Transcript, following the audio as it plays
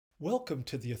Welcome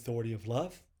to the Authority of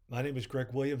Love. My name is Greg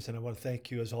Williams, and I want to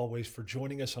thank you, as always, for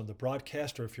joining us on the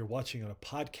broadcast, or if you're watching on a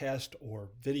podcast or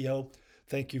video,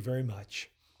 thank you very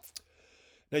much.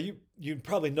 Now, you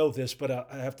probably know this, but I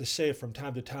have to say it from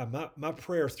time to time. My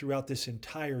prayer throughout this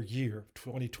entire year,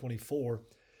 2024,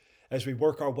 as we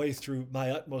work our way through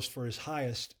My Utmost for His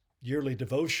Highest yearly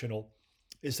devotional,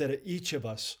 is that each of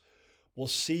us will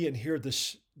see and hear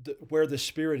where the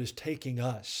Spirit is taking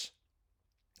us.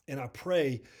 And I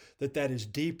pray that that is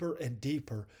deeper and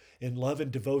deeper in love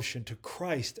and devotion to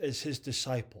Christ as His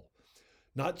disciple,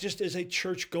 not just as a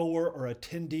churchgoer or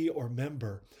attendee or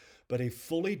member, but a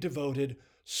fully devoted,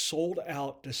 sold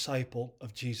out disciple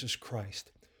of Jesus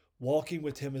Christ, walking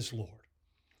with Him as Lord.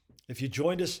 If you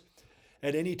joined us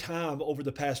at any time over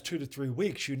the past 2 to 3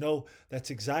 weeks, you know that's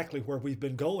exactly where we've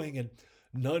been going, and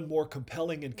none more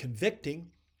compelling and convicting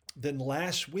than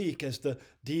last week as the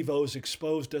Devos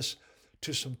exposed us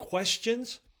to some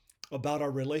questions about our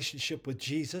relationship with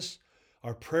Jesus,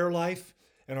 our prayer life,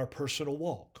 and our personal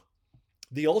walk.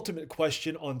 The ultimate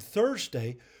question on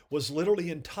Thursday was literally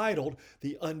entitled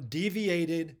the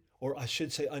undeviating or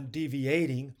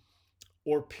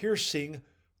piercing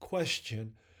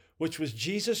question, which was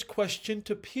Jesus' question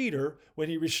to Peter when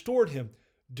He restored him.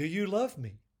 Do you love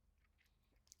me?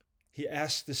 He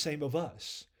asked the same of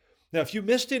us. Now, if you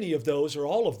missed any of those or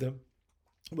all of them,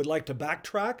 would like to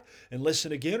backtrack and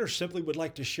listen again, or simply would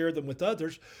like to share them with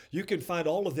others, you can find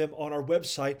all of them on our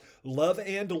website,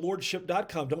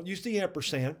 loveandlordship.com. Don't use the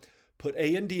ampersand. Put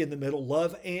A&D in the middle,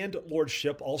 love and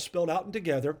lordship, all spelled out and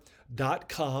together,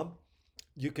 .com.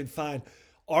 You can find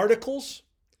articles.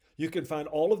 You can find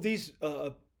all of these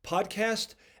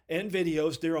podcasts and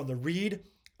videos there on the read,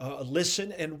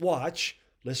 listen, and watch.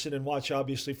 Listen and watch,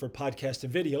 obviously, for podcasts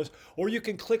and videos. Or you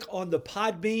can click on the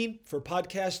Podbean for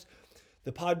podcast,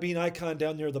 the Podbean icon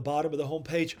down there at the bottom of the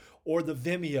homepage, or the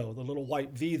Vimeo, the little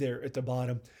white V there at the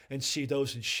bottom, and see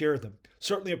those and share them.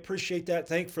 Certainly appreciate that.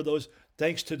 Thanks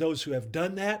to those who have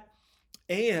done that,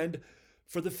 and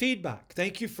for the feedback.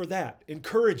 Thank you for that.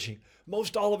 Encouraging.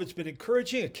 Most all of it's been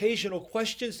encouraging. Occasional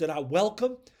questions that I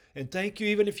welcome, and thank you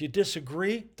even if you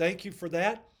disagree. Thank you for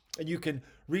that. And you can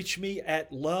reach me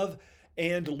at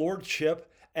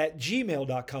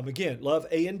loveandlordship@gmail.com. Again, love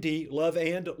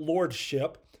and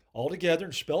lordship, all together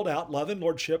and spelled out,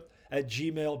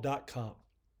 loveandlordship@gmail.com.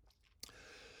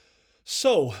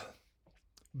 So,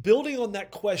 building on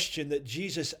that question that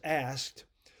Jesus asked,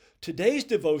 today's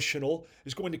devotional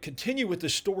is going to continue with the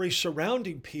story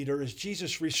surrounding Peter as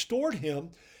Jesus restored him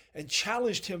and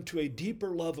challenged him to a deeper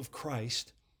love of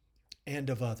Christ and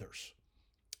of others.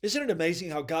 Isn't it amazing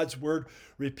how God's Word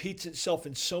repeats itself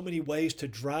in so many ways to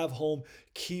drive home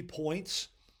key points?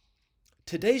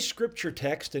 Today's scripture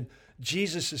text and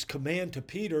Jesus' command to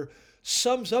Peter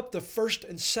sums up the first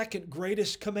and second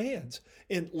greatest commands.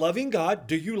 In loving God,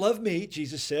 do you love me,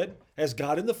 Jesus said, as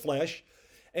God in the flesh,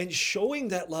 and showing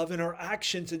that love in our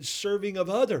actions and serving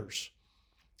of others.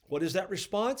 What is that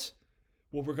response?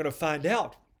 Well, we're going to find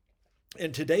out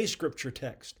in today's scripture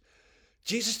text.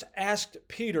 Jesus asked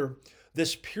Peter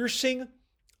this piercing,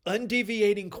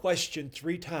 undeviating question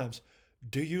 3 times.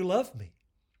 Do you love me?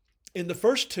 In the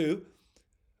first 2,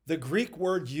 the Greek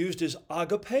word used is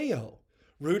agapeo,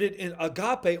 rooted in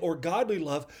agape or godly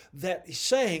love, that is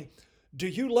saying, do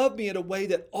you love me in a way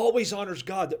that always honors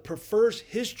God, that prefers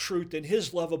His truth and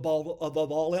His love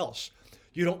above all else?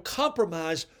 You don't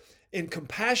compromise in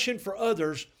compassion for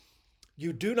others.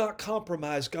 You do not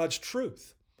compromise God's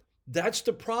truth. That's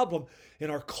the problem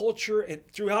in our culture and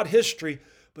throughout history,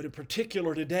 but in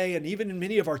particular today and even in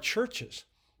many of our churches.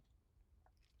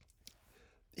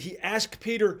 He asked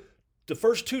Peter the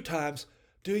first 2 times,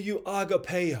 do you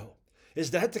agapeo?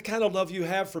 Is that the kind of love you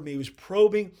have for me? He was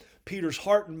probing Peter's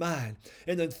heart and mind.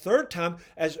 And then 3rd time,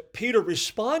 as Peter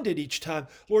responded each time,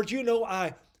 Lord, you know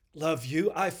I love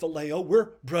you. I phileo.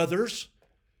 We're brothers.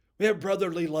 We have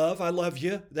brotherly love. I love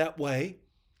you that way.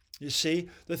 You see,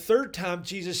 the 3rd time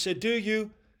Jesus said, do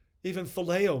you even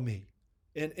phileo me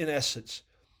in essence?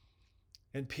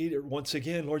 And Peter, once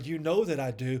again, Lord, you know that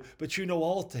I do, but you know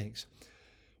all things.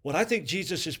 What I think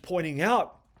Jesus is pointing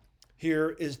out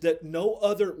here is that no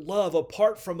other love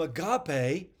apart from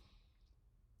agape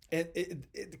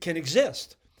it can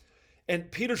exist.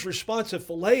 And Peter's response of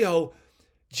phileo,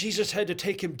 Jesus had to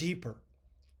take him deeper.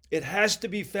 It has to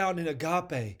be found in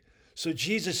agape. So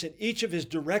Jesus, in each of His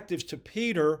directives to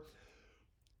Peter,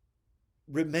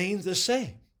 remained the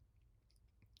same.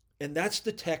 And that's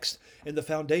the text and the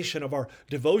foundation of our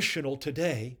devotional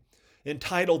today,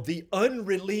 entitled The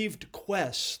Unrelieved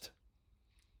Quest.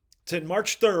 It's in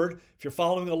March 3rd, if you're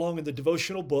following along in the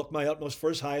devotional book, My Utmost for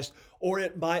His Highest, or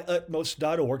at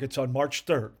myutmost.org. It's on March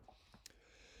 3rd.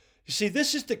 You see,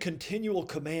 this is the continual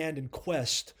command and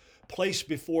quest placed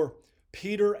before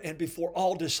Peter and before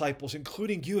all disciples,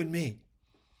 including you and me.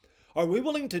 Are we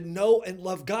willing to know and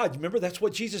love God? Remember, that's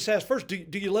what Jesus asked first.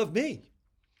 Do you love me?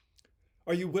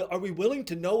 Are we willing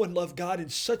to know and love God in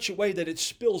such a way that it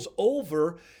spills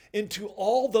over into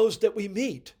all those that we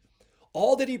meet,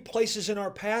 all that he places in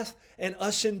our path and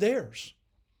us in theirs?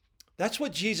 That's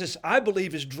what Jesus, I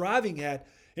believe, is driving at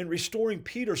in restoring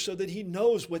Peter so that he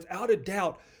knows without a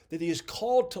doubt that he is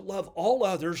called to love all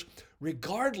others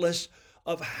regardless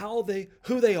of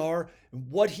who they are and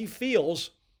what he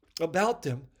feels about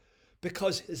them,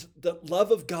 because the love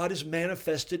of God is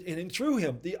manifested in and through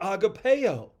him, the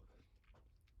agapeo.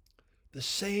 The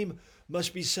same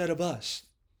must be said of us.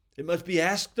 It must be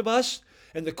asked of us,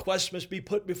 and the quest must be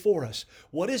put before us.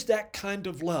 What is that kind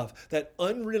of love, that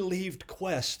unrelieved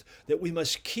quest that we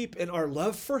must keep in our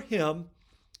love for him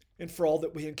and for all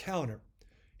that we encounter?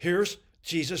 Here's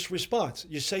Jesus' response.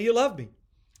 You say you love me.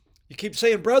 You keep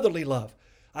saying brotherly love.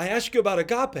 I ask you about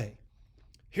agape.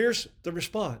 Here's the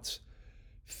response.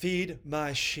 Feed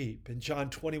my sheep, in John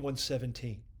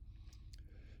 21:17.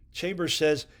 Chambers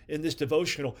says in this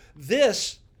devotional,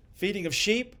 this feeding of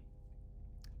sheep,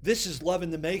 this is love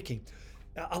in the making.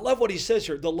 I love what he says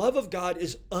here. The love of God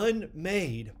is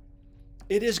unmade.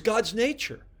 It is God's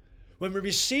nature. When we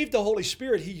receive the Holy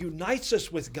Spirit, he unites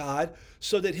us with God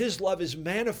so that his love is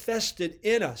manifested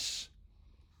in us.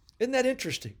 Isn't that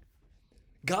interesting?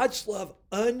 God's love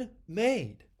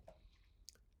unmade.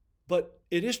 But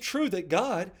it is true that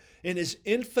God, in his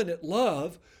infinite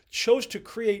love, chose to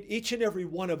create each and every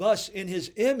one of us in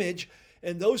his image,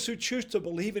 and those who choose to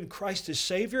believe in Christ as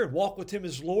Savior and walk with him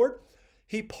as Lord,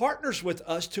 he partners with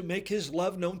us to make his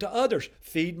love known to others.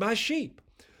 Feed my sheep.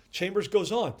 Chambers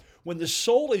goes on. When the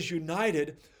soul is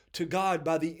united to God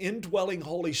by the indwelling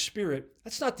Holy Spirit,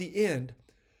 that's not the end.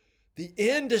 The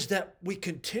end is that we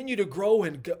continue to grow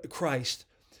in Christ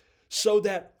so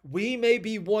that we may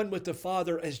be one with the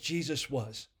Father as Jesus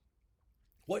was.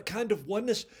 What kind of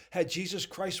oneness had Jesus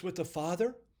Christ with the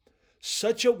Father?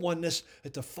 Such a oneness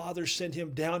that the Father sent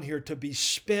him down here to be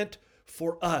spent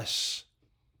for us.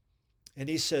 And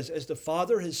he says, as the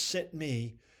Father has sent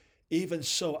me, even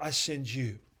so I send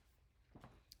you.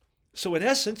 So in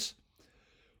essence,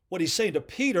 what he's saying to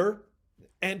Peter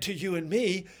and to you and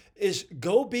me is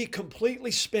go be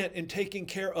completely spent in taking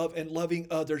care of and loving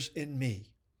others in me.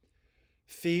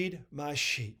 Feed my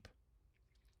sheep.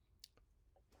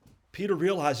 Peter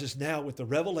realizes now with the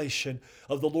revelation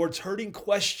of the Lord's hurting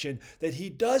question that he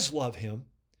does love him.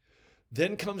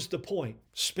 Then comes the point,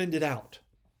 spend it out.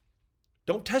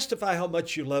 Don't testify how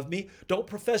much you love me. Don't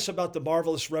profess about the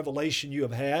marvelous revelation you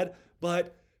have had,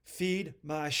 but feed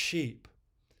my sheep.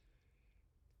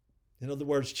 In other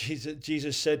words,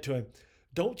 Jesus said to him,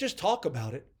 don't just talk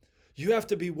about it. You have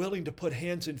to be willing to put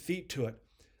hands and feet to it.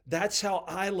 That's how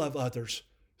I love others,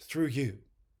 through you.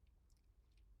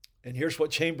 And here's what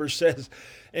Chambers says.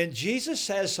 And Jesus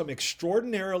has some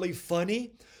extraordinarily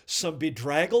funny, some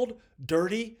bedraggled,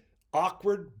 dirty,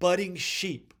 awkward, budding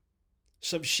sheep.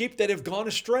 Some sheep that have gone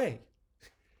astray.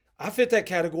 I fit that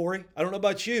category. I don't know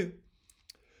about you.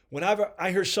 Whenever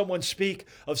I hear someone speak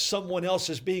of someone else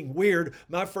as being weird,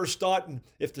 my first thought, and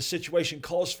if the situation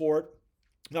calls for it,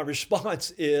 my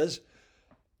response is,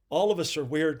 all of us are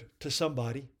weird to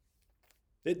somebody.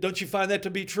 Don't you find that to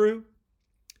be true?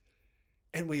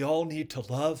 And we all need to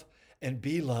love and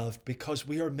be loved because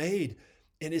we are made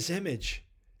in his image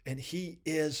and he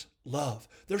is love.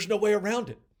 There's no way around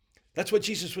it. That's what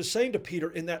Jesus was saying to Peter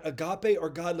in that agape or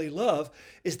godly love,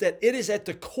 is that it is at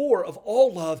the core of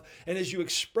all love. And as you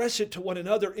express it to one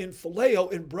another in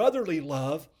phileo, in brotherly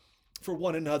love for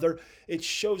one another, it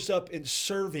shows up in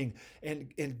serving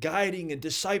and guiding and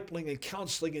discipling and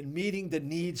counseling and meeting the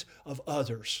needs of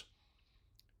others.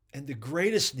 And the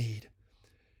greatest need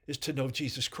is to know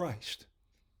Jesus Christ.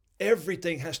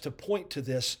 Everything has to point to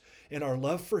this in our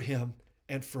love for him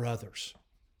and for others.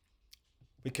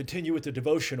 We continue with the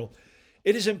devotional.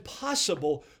 It is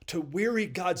impossible to weary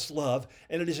God's love,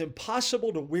 and it is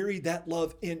impossible to weary that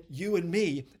love in you and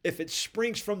me if it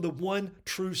springs from the one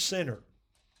true center.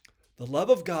 The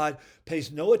love of God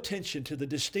pays no attention to the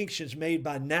distinctions made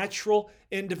by natural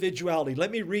individuality. Let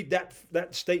me read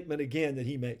that statement again that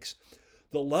he makes.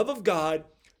 The love of God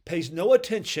pays no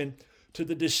attention to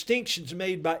the distinctions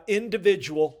made by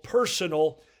individual,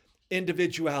 personal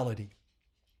individuality.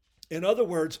 In other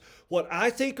words, what I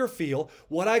think or feel,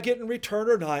 what I get in return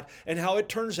or not, and how it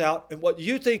turns out, and what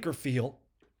you think or feel,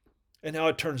 and how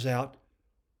it turns out,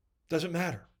 doesn't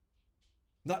matter.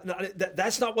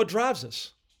 That's not what drives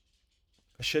us.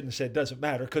 I shouldn't have said it doesn't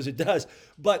matter, because it does,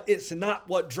 but it's not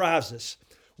what drives us.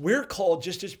 We're called,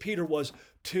 just as Peter was,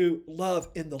 to love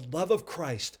in the love of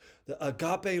Christ, the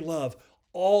agape love,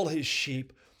 all his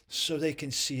sheep so they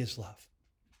can see his love.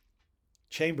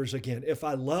 Chambers again. If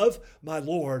I love my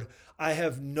Lord, I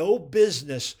have no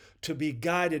business to be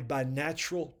guided by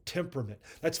natural temperament.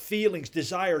 That's feelings,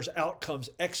 desires, outcomes,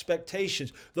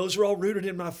 expectations. Those are all rooted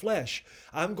in my flesh.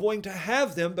 I'm going to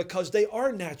have them because they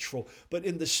are natural. But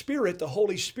in the Spirit, the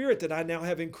Holy Spirit that I now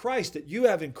have in Christ, that you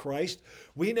have in Christ,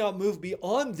 we now move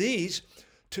beyond these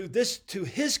to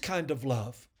his kind of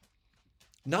love.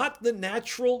 Not the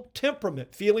natural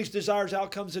temperament, feelings, desires,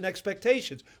 outcomes, and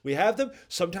expectations. We have them.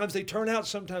 Sometimes they turn out,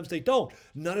 sometimes they don't.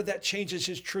 None of that changes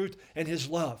his truth and his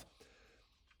love.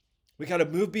 We got to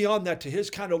move beyond that to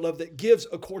his kind of love that gives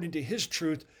according to his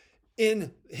truth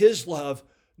in his love,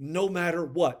 no matter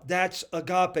what. That's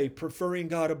agape, preferring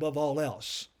God above all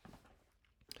else.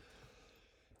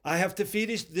 I have to feed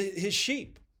his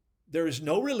sheep. There is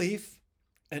no relief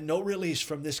and no release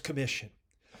from this commission.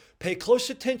 Pay close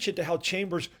attention to how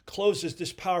Chambers closes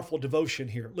this powerful devotion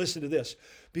here. Listen to this.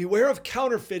 Beware of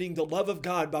counterfeiting the love of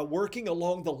God by working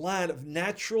along the line of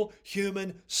natural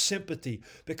human sympathy,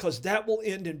 because that will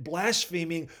end in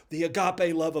blaspheming the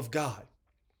agape love of God.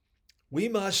 We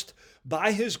must,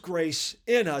 by his grace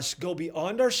in us, go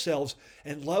beyond ourselves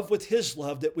and love with his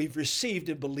love that we've received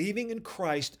in believing in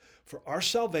Christ for our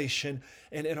salvation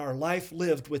and in our life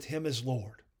lived with him as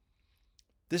Lord.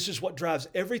 This is what drives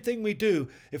everything we do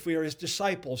if we are his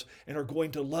disciples and are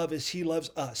going to love as he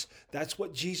loves us. That's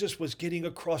what Jesus was getting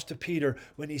across to Peter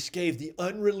when he gave the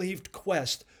unrelieved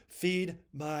quest, feed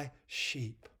my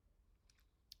sheep.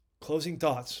 Closing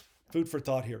thoughts, food for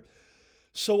thought here.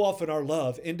 So often our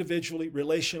love, individually,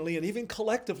 relationally, and even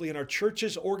collectively in our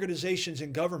churches, organizations,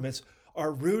 and governments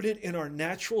are rooted in our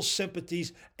natural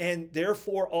sympathies and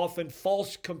therefore often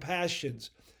false compassions.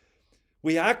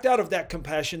 We act out of that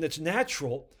compassion that's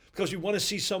natural because we want to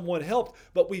see someone helped,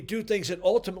 but we do things that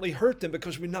ultimately hurt them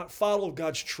because we've not followed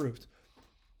God's truth.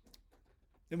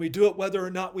 And we do it whether or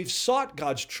not we've sought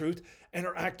God's truth and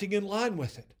are acting in line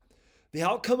with it. The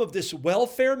outcome of this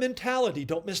welfare mentality,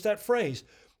 don't miss that phrase,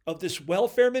 of this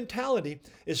welfare mentality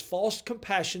is false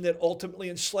compassion that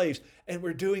ultimately enslaves. And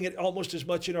we're doing it almost as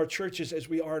much in our churches as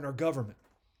we are in our government.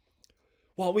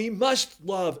 While we must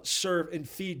love, serve, and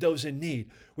feed those in need,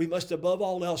 we must above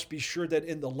all else be sure that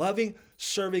in the loving,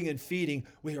 serving, and feeding,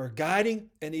 we are guiding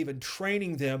and even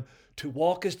training them to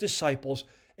walk as disciples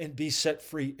and be set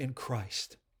free in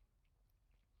Christ.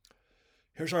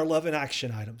 Here's our love and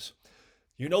action items.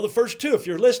 You know the first two if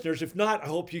you're listeners. If not, I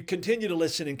hope you continue to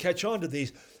listen and catch on to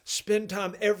these. Spend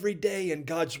time every day in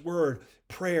God's Word,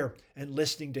 prayer, and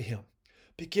listening to him.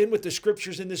 Begin with the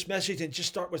scriptures in this message and just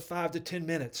start with 5 to 10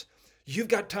 minutes. You've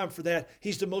got time for that.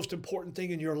 He's the most important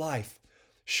thing in your life.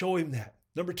 Show him that.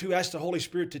 Number 2, ask the Holy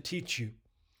Spirit to teach you.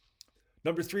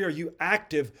 Number 3, are you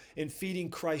active in feeding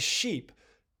Christ's sheep?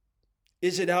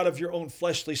 Is it out of your own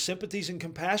fleshly sympathies and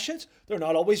compassions? They're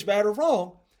not always bad or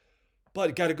wrong,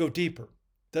 but it got to go deeper.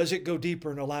 Does it go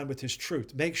deeper and align with his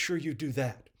truth? Make sure you do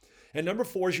that. And number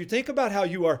 4, as you think about how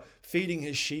you are feeding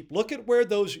his sheep, look at where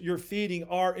those you're feeding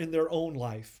are in their own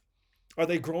life. Are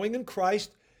they growing in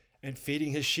Christ and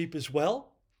feeding his sheep as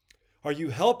well? Are you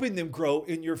helping them grow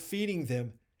in your feeding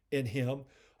them in him,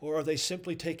 or are they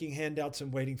simply taking handouts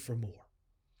and waiting for more?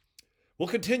 We'll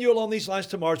continue along these lines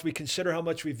tomorrow as we consider how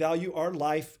much we value our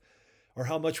life or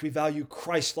how much we value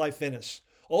Christ's life in us.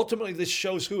 Ultimately, this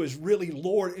shows who is really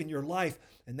Lord in your life,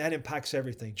 and that impacts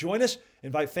everything. Join us,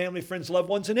 invite family, friends, loved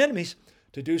ones, and enemies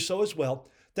to do so as well.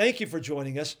 Thank you for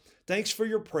joining us. Thanks for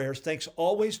your prayers. Thanks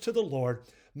always to the Lord.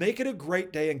 Make it a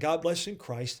great day, and God bless in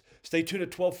Christ. Stay tuned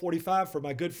at 12:45 for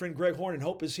my good friend Greg Horn, and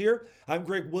Hope is here. I'm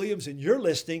Greg Williams, and you're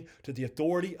listening to The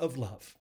Authority of Love.